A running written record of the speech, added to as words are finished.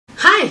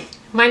Hi,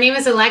 my name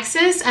is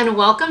Alexis and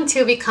welcome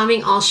to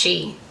Becoming All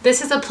She.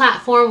 This is a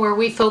platform where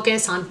we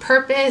focus on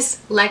purpose,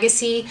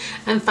 legacy,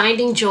 and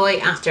finding joy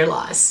after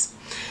loss.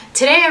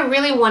 Today I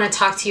really want to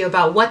talk to you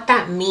about what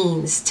that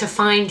means to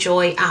find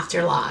joy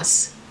after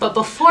loss. But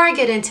before I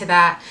get into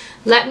that,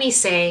 let me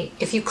say,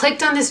 if you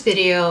clicked on this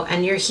video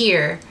and you're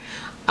here,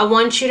 I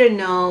want you to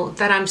know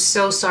that I'm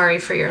so sorry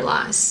for your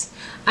loss.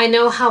 I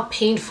know how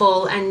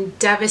painful and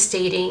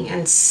devastating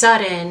and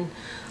sudden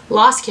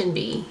loss can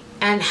be,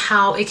 and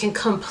how it can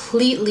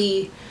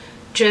completely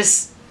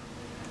just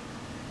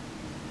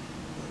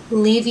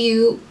leave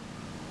you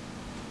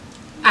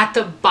at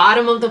the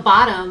bottom of the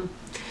bottom.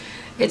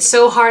 It's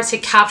so hard to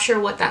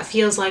capture what that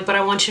feels like, but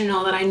I want you to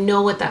know that I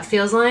know what that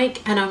feels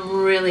like, and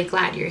I'm really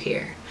glad you're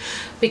here.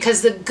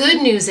 Because the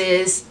good news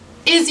is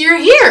you're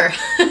here.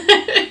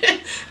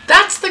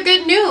 That's the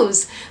good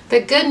news. The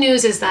good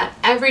news is that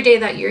every day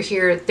that you're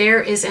here, there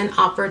is an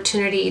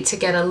opportunity to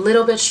get a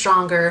little bit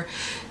stronger,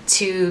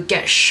 to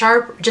get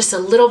sharp, just a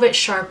little bit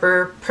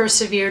sharper,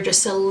 persevere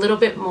just a little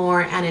bit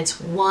more, and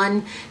it's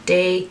one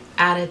day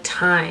at a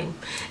time.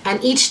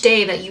 And each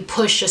day that you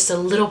push just a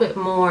little bit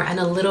more and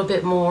a little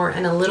bit more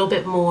and a little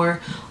bit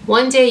more,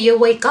 one day you'll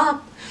wake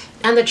up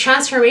and the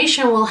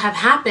transformation will have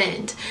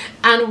happened.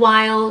 And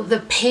while the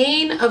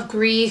pain of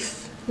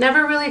grief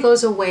never really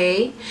goes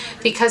away,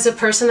 because the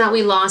person that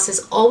we lost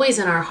is always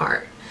in our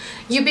heart,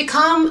 you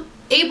become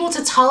able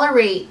to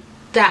tolerate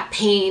that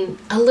pain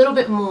a little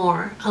bit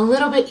more, a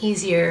little bit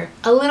easier,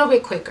 a little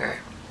bit quicker.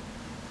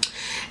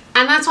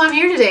 And that's why I'm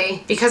here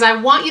today, because I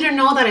want you to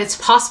know that it's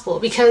possible,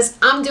 because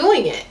I'm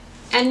doing it.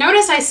 And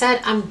notice I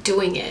said I'm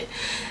doing it.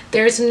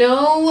 There's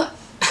no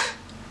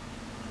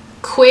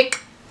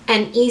quick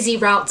and easy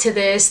route to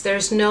this.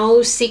 There's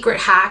no secret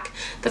hack.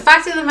 The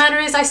fact of the matter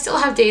is I still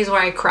have days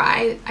where I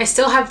cry. I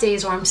still have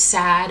days where I'm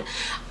sad.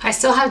 I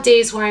still have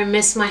days where I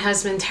miss my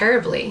husband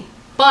terribly.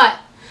 But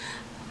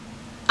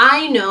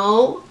I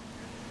know,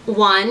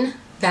 one,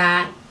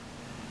 that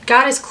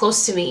God is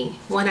close to me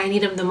when I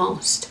need him the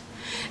most.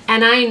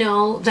 And I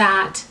know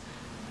that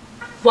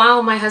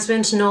while my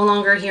husband's no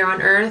longer here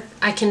on earth,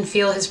 I can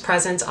feel his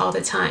presence all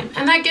the time.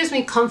 And that gives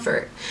me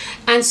comfort.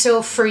 And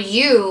so for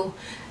you,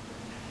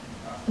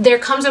 there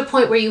comes a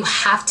point where you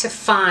have to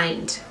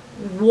find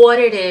what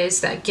it is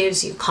that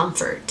gives you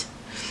comfort.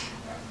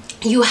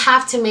 You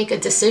have to make a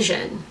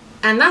decision.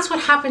 And that's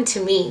what happened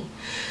to me.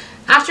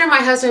 After my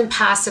husband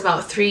passed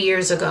about 3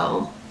 years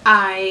ago,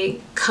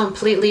 I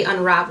completely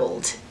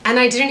unraveled, and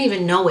I didn't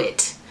even know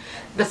it.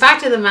 The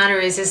fact of the matter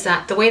is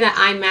that the way that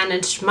I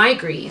managed my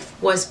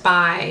grief was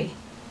by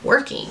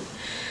working,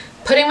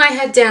 putting my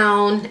head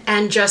down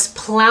and just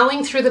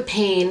plowing through the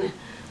pain,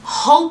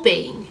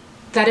 hoping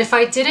that if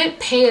I didn't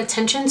pay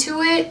attention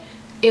to it,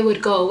 it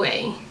would go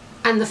away.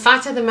 And the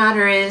fact of the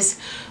matter is,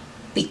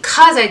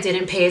 because I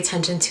didn't pay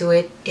attention to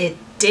it, it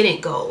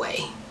didn't go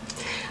away.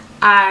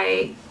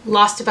 I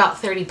lost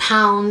about 30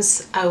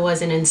 pounds. I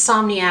was an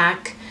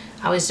insomniac.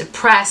 I was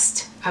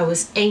depressed. I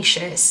was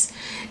anxious.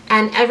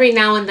 And every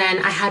now and then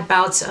I had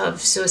bouts of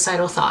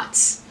suicidal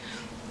thoughts.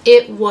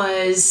 It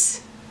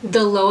was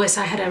the lowest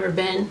I had ever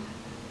been.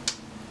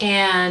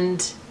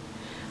 And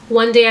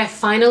one day I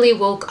finally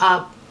woke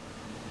up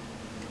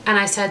and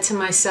I said to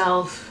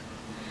myself,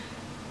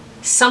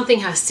 something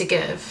has to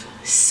give.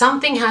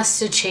 Something has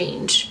to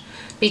change,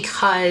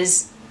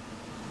 because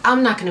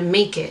I'm not going to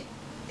make it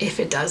if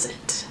it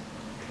doesn't.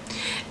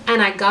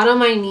 And I got on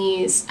my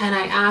knees and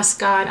I asked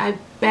God, I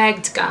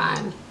begged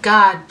God,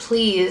 God,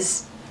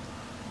 please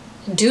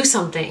do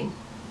something,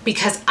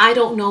 because I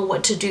don't know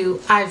what to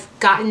do. I've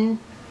gotten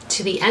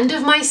to the end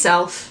of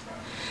myself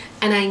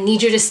and I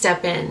need you to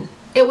step in.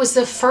 It was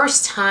the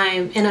first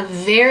time in a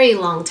very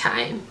long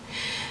time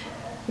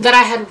that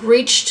I had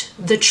reached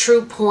the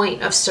true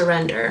point of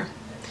surrender.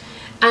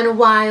 And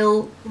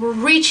while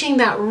reaching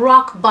that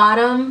rock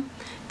bottom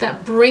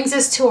that brings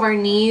us to our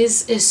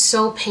knees is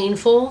so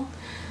painful,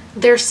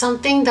 there's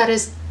something that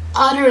is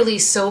utterly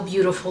so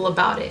beautiful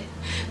about it,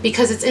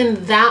 because it's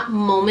in that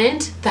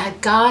moment that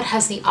God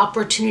has the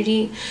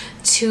opportunity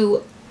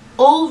to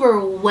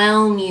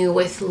overwhelm you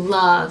with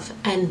love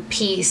and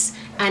peace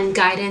and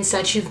guidance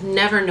that you've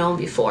never known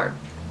before.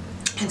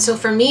 And so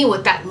for me,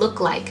 what that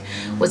looked like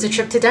was a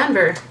trip to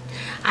Denver.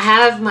 I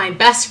have my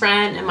best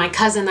friend and my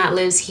cousin that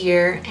lives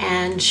here,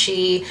 and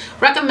she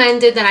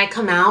recommended that I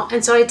come out,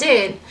 and so I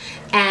did.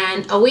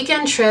 And a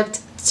weekend trip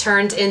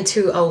turned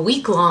into a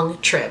week-long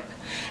trip.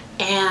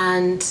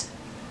 And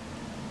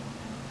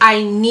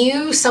I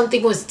knew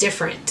something was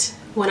different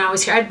when I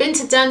was here. I'd been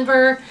to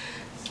Denver,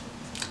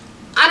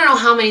 I don't know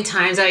how many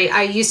times.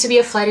 I used to be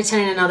a flight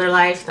attendant in another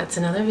life. That's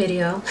another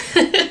video.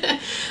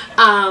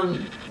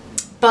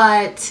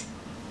 But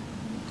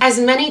as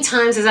many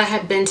times as I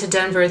had been to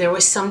Denver, there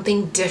was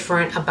something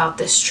different about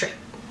this trip.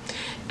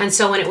 And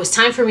so when it was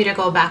time for me to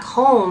go back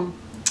home,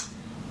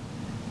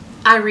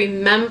 I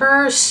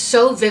remember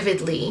so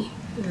vividly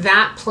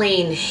that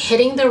plane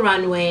hitting the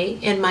runway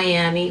in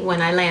Miami when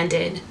I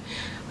landed,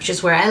 which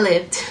is where I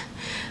lived,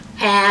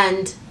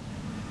 and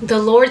the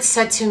Lord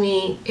said to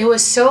me, it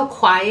was so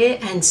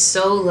quiet and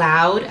so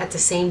loud at the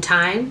same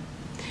time.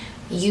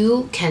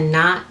 You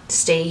cannot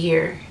stay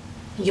here.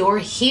 Your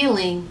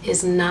healing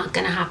is not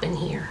going to happen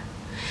here.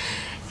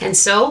 And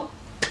so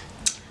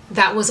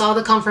that was all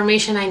the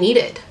confirmation I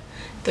needed.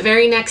 The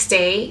very next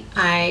day,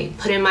 I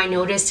put in my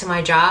notice to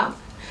my job.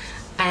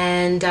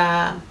 And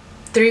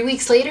 3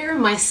 weeks later,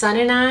 my son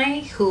and I,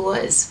 who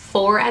was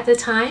 4 at the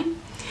time,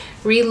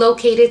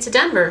 relocated to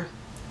Denver.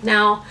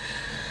 Now,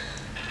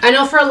 I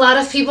know for a lot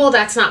of people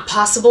that's not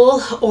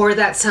possible, or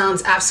that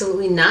sounds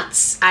absolutely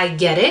nuts. I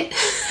get it.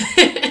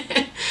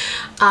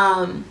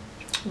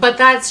 But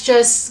that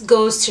just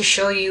goes to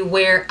show you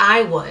where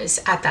I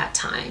was at that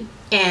time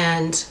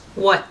and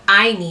what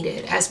I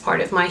needed as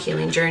part of my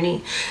healing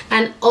journey.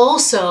 And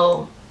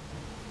also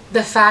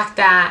the fact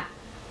that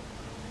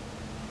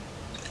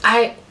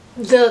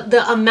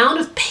the amount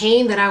of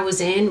pain that I was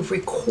in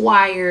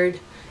required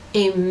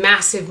a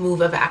massive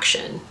move of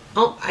action.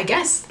 Oh, I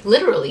guess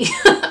literally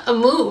a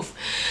move.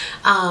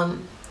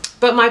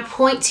 But my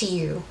point to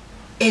you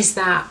is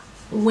that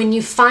when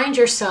you find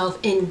yourself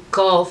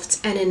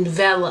engulfed and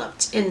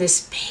enveloped in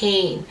this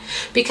pain,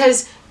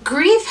 because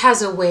grief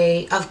has a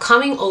way of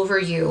coming over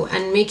you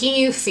and making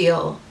you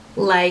feel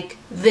like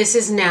this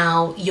is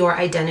now your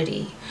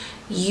identity.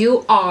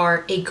 You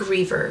are a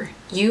griever.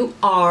 You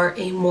are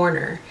a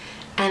mourner.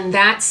 And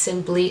that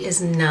simply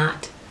is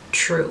not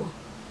true.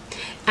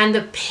 And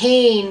the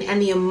pain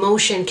and the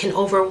emotion can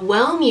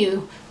overwhelm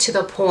you to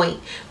the point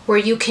where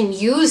you can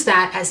use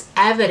that as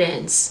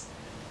evidence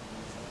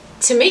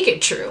to make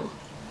it true,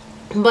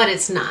 but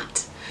it's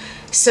not.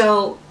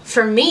 So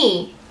for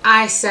me,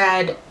 I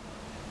said,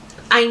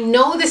 I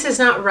know this is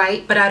not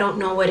right, but I don't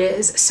know what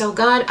is. So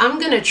God, I'm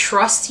going to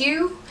trust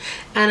you,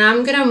 and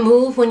I'm going to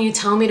move when you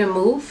tell me to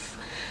move,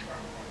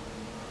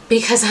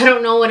 because I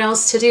don't know what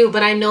else to do,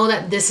 but I know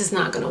that this is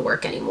not going to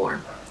work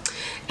anymore.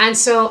 And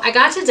so I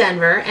got to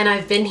Denver, and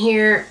I've been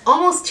here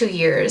almost 2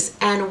 years.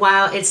 And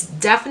while it's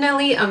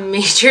definitely a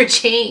major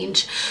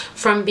change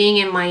from being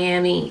in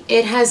Miami,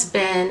 it has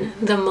been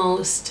the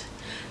most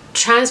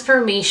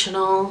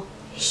transformational,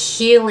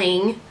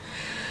 healing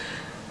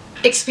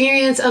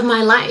experience of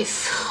my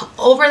life.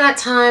 Over that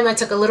time, I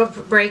took a little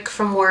break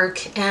from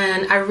work,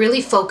 and I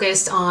really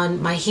focused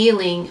on my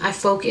healing. I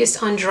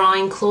focused on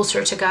drawing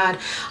closer to God.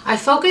 I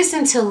focused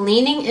into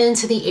leaning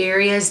into the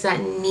areas that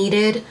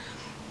needed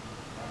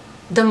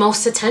the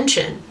most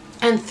attention.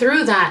 And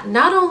through that,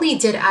 not only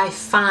did I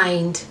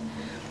find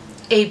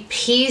a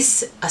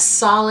peace, a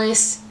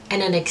solace,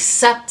 and an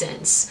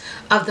acceptance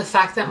of the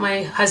fact that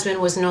my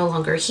husband was no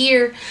longer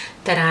here,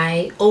 that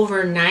I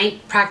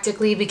overnight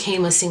practically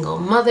became a single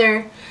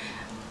mother,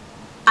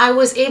 I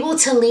was able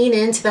to lean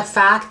into the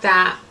fact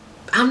that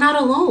I'm not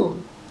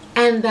alone,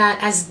 and that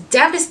as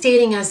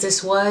devastating as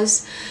this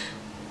was,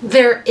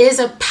 there is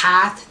a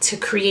path to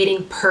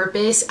creating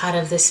purpose out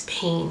of this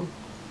pain.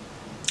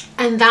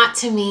 And that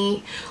to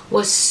me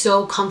was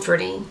so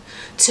comforting,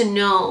 to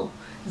know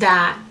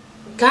that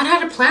God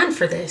had a plan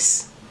for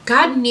this.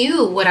 God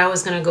knew what I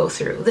was going to go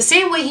through, the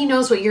same way he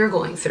knows what you're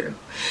going through.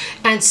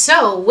 And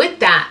so with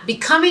that,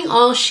 becoming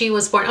all she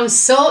was born, I'm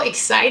so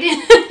excited.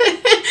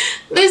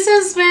 This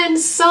has been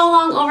so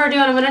long overdue,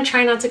 and I'm going to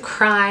try not to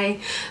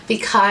cry,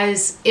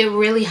 because it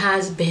really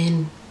has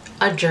been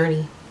a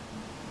journey.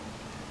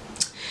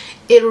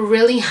 It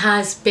really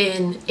has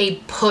been a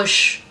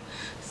push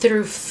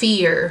through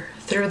fear,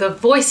 through the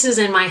voices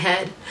in my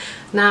head,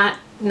 not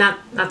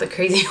the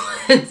crazy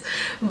ones,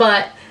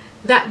 but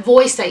that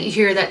voice that you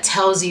hear that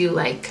tells you,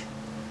 like,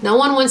 no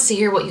one wants to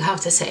hear what you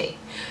have to say.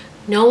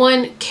 No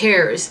one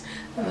cares.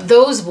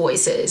 Those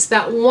voices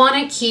that want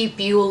to keep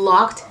you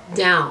locked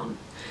down.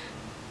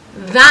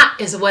 That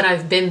is what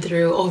I've been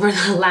through over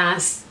the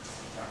last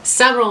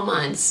several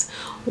months,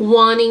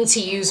 wanting to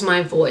use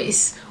my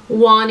voice,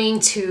 wanting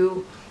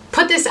to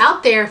put this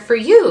out there for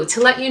you,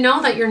 to let you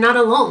know that you're not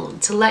alone,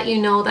 to let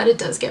you know that it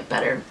does get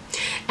better.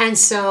 And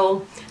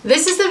so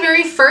this is the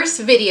very first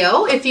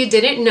video, if you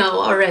didn't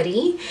know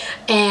already,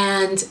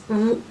 and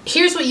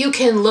here's what you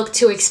can look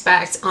to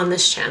expect on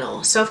this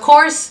channel. So of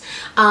course,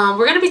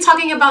 we're going to be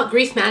talking about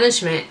grief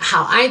management,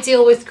 how I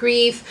deal with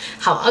grief,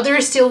 how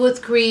others deal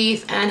with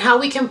grief, and how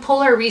we can pull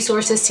our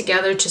resources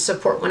together to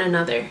support one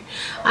another.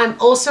 I'm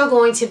also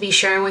going to be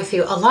sharing with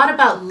you a lot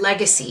about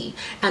legacy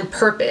and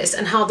purpose,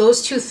 and how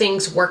those two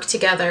things work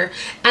together,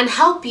 and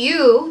help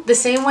you the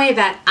same way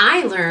that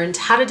I learned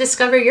how to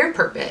discover your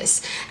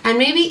purpose, and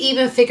maybe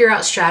even figure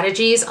out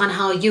strategies on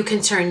how you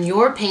can turn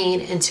your pain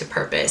into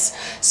purpose,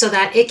 so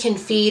that it can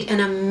feed an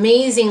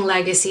amazing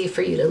legacy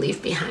for you to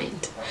leave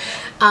behind.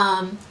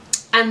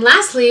 And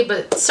lastly,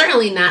 but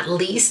certainly not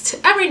least,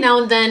 every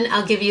now and then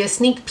I'll give you a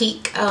sneak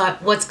peek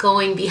at what's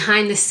going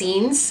behind the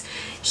scenes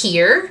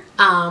here.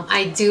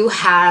 I do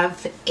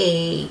have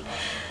a,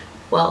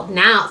 well,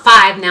 now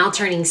 5, now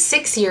turning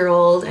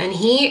 6-year-old, and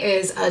he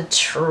is a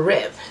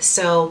trip.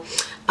 So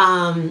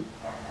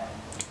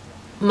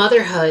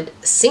motherhood,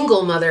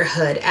 single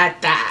motherhood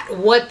at that,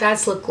 what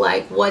that's looked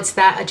like, what's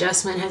that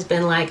adjustment has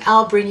been like.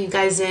 I'll bring you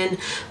guys in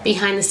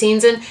behind the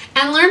scenes and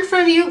learn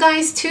from you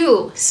guys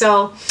too.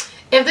 So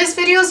if this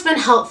video has been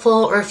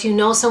helpful, or if you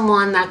know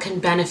someone that can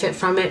benefit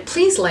from it,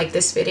 please like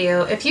this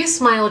video. If you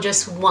smile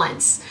just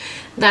once,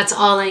 that's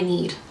all I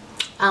need.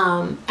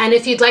 And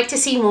if you'd like to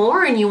see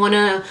more and you want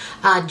to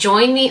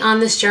join me on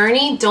this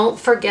journey, don't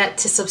forget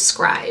to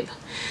subscribe.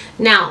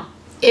 Now,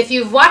 if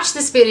you've watched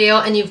this video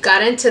and you've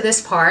gotten to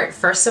this part,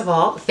 first of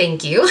all,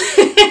 thank you.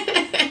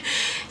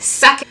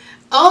 Second,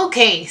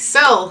 okay,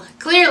 so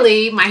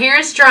clearly my hair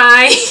is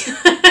dry.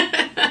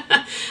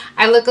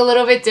 I look a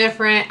little bit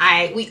different.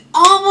 We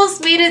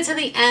almost made it to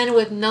the end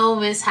with no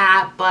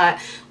mishap, but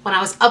when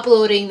I was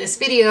uploading this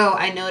video,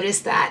 I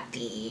noticed that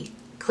the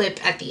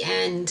clip at the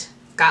end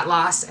got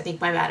lost. I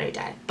think my battery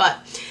died, but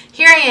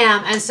here I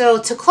am. And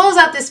so to close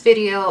out this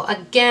video,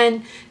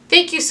 again,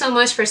 thank you so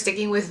much for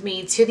sticking with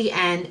me to the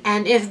end.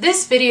 And if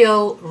this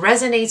video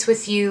resonates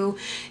with you,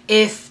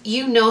 if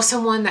you know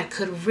someone that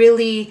could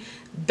really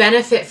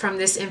benefit from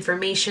this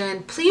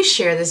information, please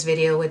share this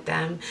video with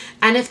them.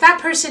 And if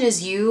that person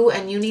is you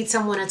and you need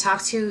someone to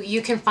talk to,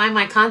 you can find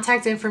my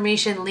contact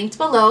information linked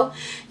below.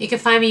 You can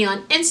find me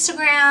on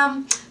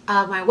Instagram,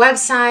 my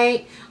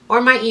website, or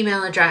my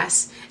email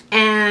address.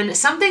 And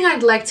something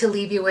I'd like to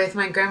leave you with,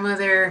 my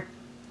grandmother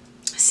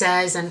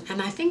says, and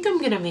I think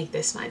I'm gonna make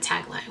this my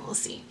tagline, we'll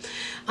see,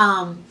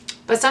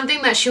 but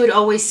something that she would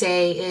always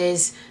say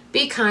is,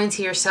 be kind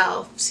to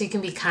yourself so you can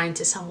be kind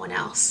to someone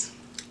else.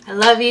 I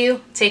love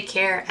you, take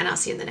care, and I'll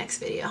see you in the next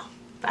video.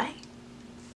 Bye.